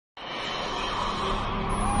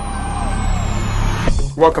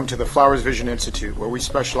Welcome to the Flowers Vision Institute, where we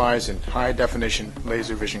specialize in high-definition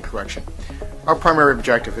laser vision correction. Our primary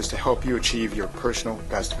objective is to help you achieve your personal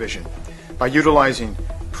best vision. By utilizing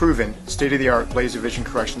proven, state-of-the-art laser vision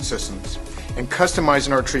correction systems and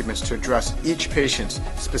customizing our treatments to address each patient's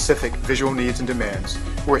specific visual needs and demands,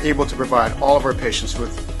 we're able to provide all of our patients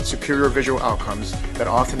with superior visual outcomes that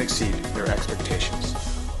often exceed their expectations.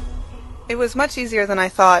 It was much easier than I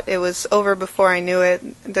thought. It was over before I knew it.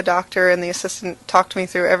 The doctor and the assistant talked me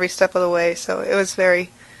through every step of the way, so it was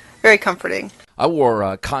very, very comforting. I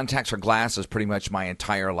wore contacts or glasses pretty much my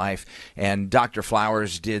entire life, and Dr.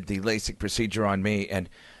 Flowers did the LASIK procedure on me, and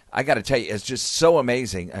I got to tell you, it's just so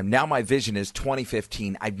amazing. And now my vision is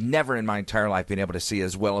 20/15. I've never in my entire life been able to see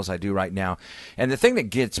as well as I do right now. And the thing that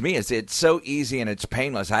gets me is it's so easy and it's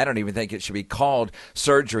painless. I don't even think it should be called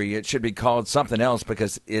surgery. It should be called something else,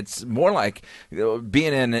 because it's more like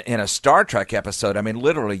being in a Star Trek episode. I mean,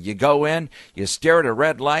 literally, you go in, you stare at a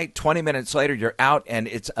red light, 20 minutes later you're out, and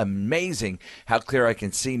it's amazing how clear I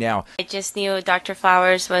can see now. I just knew Dr.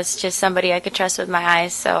 Flowers was just somebody I could trust with my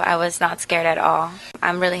eyes, so I was not scared at all.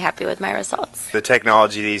 I'm really happy with my results. The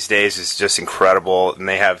technology these days is just incredible, and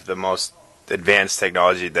they have the most advanced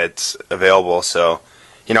technology that's available. So,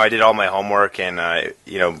 I did all my homework, and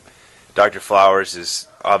Dr. Flowers is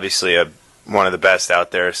obviously one of the best out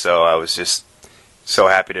there. So I was just so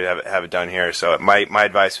happy to have it done here. So my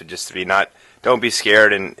advice would just be don't be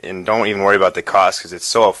scared, and don't even worry about the cost, because it's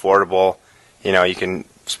so affordable. You can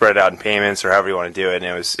spread it out in payments or however you want to do it, and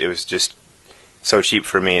it was just so cheap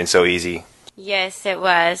for me and so easy. Yes, it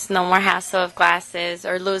was. No more hassle of glasses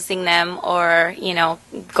or losing them, or,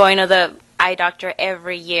 going to the eye doctor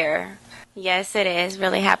every year. Yes, it is.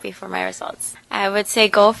 Really happy for my results. I would say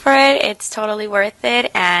go for it. It's totally worth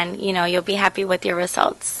it, and, you'll be happy with your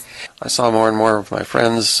results. I saw more and more of my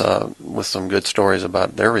friends with some good stories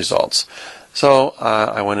about their results. So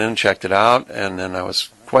I went in and checked it out, and then I was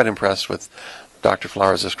quite impressed with Dr.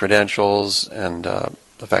 Flowers' credentials and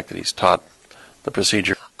the fact that he's taught the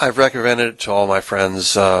procedure. I've recommended it to all my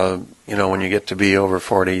friends. When you get to be over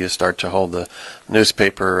 40, you start to hold the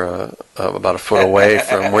newspaper about a foot away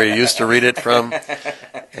from where you used to read it from,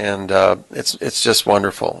 and it's just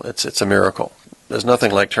wonderful. It's a miracle. There's nothing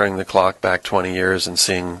like turning the clock back 20 years and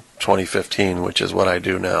seeing 2015, which is what I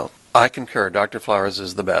do now. I concur. Dr. Flowers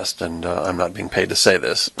is the best, and I'm not being paid to say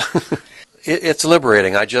this. It's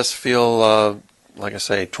liberating. I just feel, like I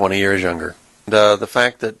say, 20 years younger. The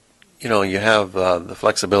fact that you have the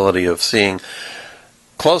flexibility of seeing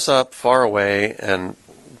close up, far away, and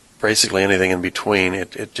basically anything in between.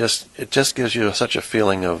 It just gives you such a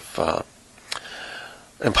feeling of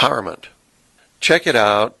empowerment. Check it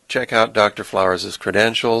out. Check out Dr. Flowers'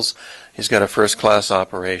 credentials. He's got a first-class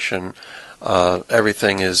operation.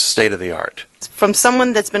 Everything is state-of-the-art. From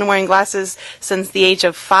someone that's been wearing glasses since the age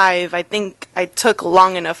of 5, I think I took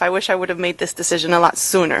long enough. I wish I would have made this decision a lot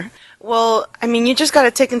sooner. Well, you just got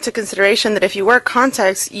to take into consideration that if you wear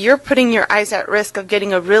contacts, you're putting your eyes at risk of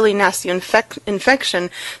getting a really nasty infection.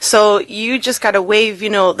 So you just got to weigh,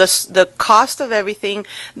 the cost of everything,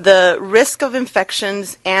 the risk of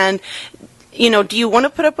infections, and do you want to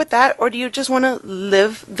put up with that, or do you just want to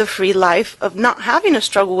live the free life of not having to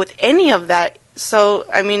struggle with any of that? So,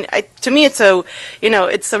 to me, it's a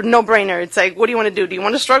no-brainer. It's like, what do you want to do? Do you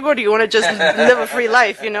want to struggle, or do you want to just live a free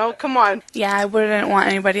life? Come on. Yeah, I wouldn't want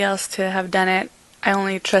anybody else to have done it. I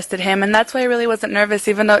only trusted him, and that's why I really wasn't nervous,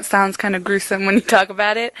 even though it sounds kind of gruesome when you talk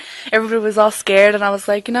about it. Everybody was all scared, and I was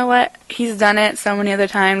like, you know what? He's done it so many other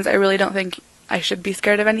times. I really don't think I should be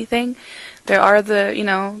scared of anything. There are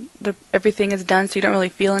everything is done, so you don't really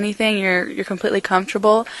feel anything. You're completely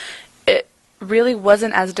comfortable. It really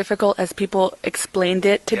wasn't as difficult as people explained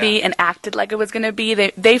it to be and acted like it was going to be.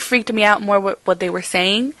 They freaked me out more what they were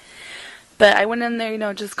saying. But I went in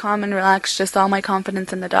there, just calm and relaxed, just all my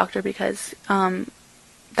confidence in the doctor, because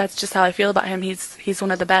that's just how I feel about him. He's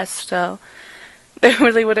one of the best, so there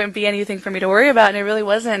really wouldn't be anything for me to worry about, and it really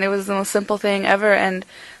wasn't. It was the most simple thing ever, and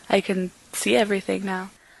I can see everything now.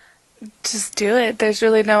 Just do it. There's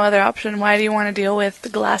really no other option. Why do you want to deal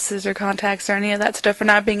with glasses or contacts or any of that stuff for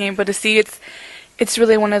not being able to see? It's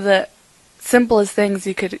really one of the simplest things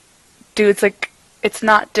you could do. It's like, it's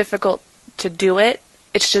not difficult to do it.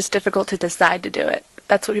 It's just difficult to decide to do it.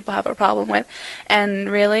 That's what people have a problem with. And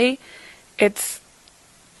really, it's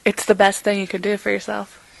the best thing you could do for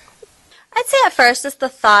yourself. I'd say at first it's the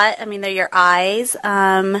thought. They're your eyes.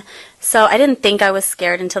 So I didn't think I was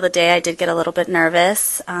scared until the day I did get a little bit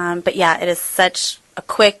nervous. But yeah, it is such a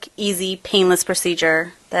quick, easy, painless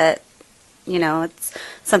procedure that, it's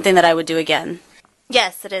something that I would do again.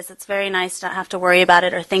 Yes, it is. It's very nice to not have to worry about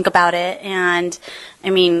it or think about it. And,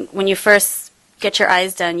 when you first get your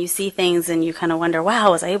eyes done, you see things and you kind of wonder,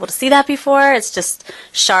 wow, was I able to see that before? It's just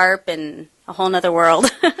sharp and a whole nother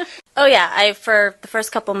world. Oh yeah, for the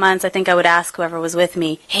first couple months, I think I would ask whoever was with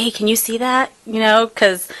me, hey, can you see that? You know,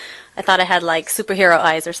 because I thought I had like superhero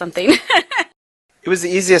eyes or something. It was the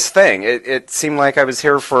easiest thing. It seemed like I was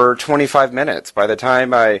here for 25 minutes. By the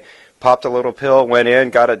time I popped a little pill, went in,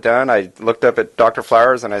 got it done, I looked up at Dr.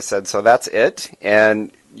 Flowers and I said, so that's it?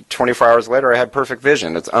 And 24 hours later, I had perfect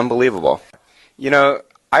vision. It's unbelievable. You know,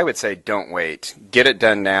 I would say don't wait. Get it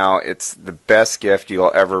done now. It's the best gift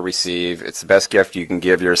you'll ever receive. It's the best gift you can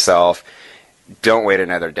give yourself. Don't wait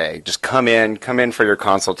another day. Just come in for your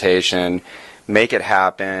consultation. Make it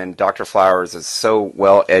happen. Dr. Flowers is so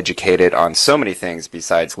well educated on so many things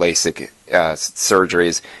besides LASIK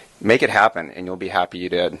surgeries. Make it happen, and you'll be happy you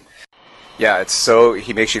did. Yeah,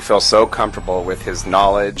 he makes you feel so comfortable with his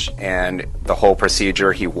knowledge and the whole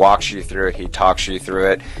procedure. He walks you through it. He talks you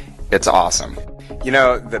through it. It's awesome. You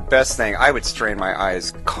know, the best thing, I would strain my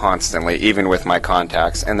eyes constantly, even with my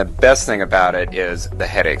contacts, and the best thing about it is the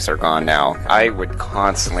headaches are gone now. I would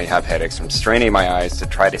constantly have headaches from straining my eyes to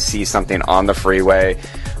try to see something on the freeway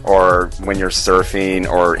or when you're surfing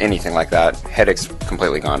or anything like that. Headaches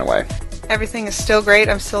completely gone away. Everything is still great.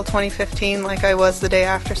 I'm still 2015 like I was the day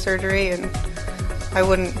after surgery, and I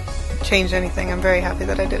wouldn't change anything. I'm very happy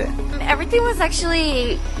that I did it. Everything was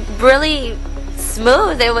actually really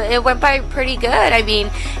smooth. It went by pretty good. I mean,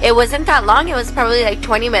 it wasn't that long. It was probably like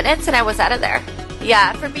 20 minutes and I was out of there.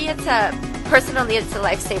 Yeah, for me, personally, it's a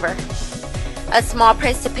lifesaver. A small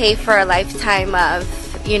price to pay for a lifetime of,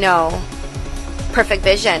 perfect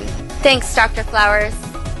vision. Thanks, Dr. Flowers.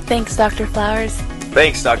 Thanks, Dr. Flowers.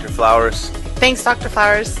 Thanks, Dr. Flowers. Thanks, Dr.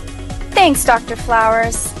 Flowers. Thanks, Dr.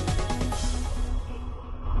 Flowers.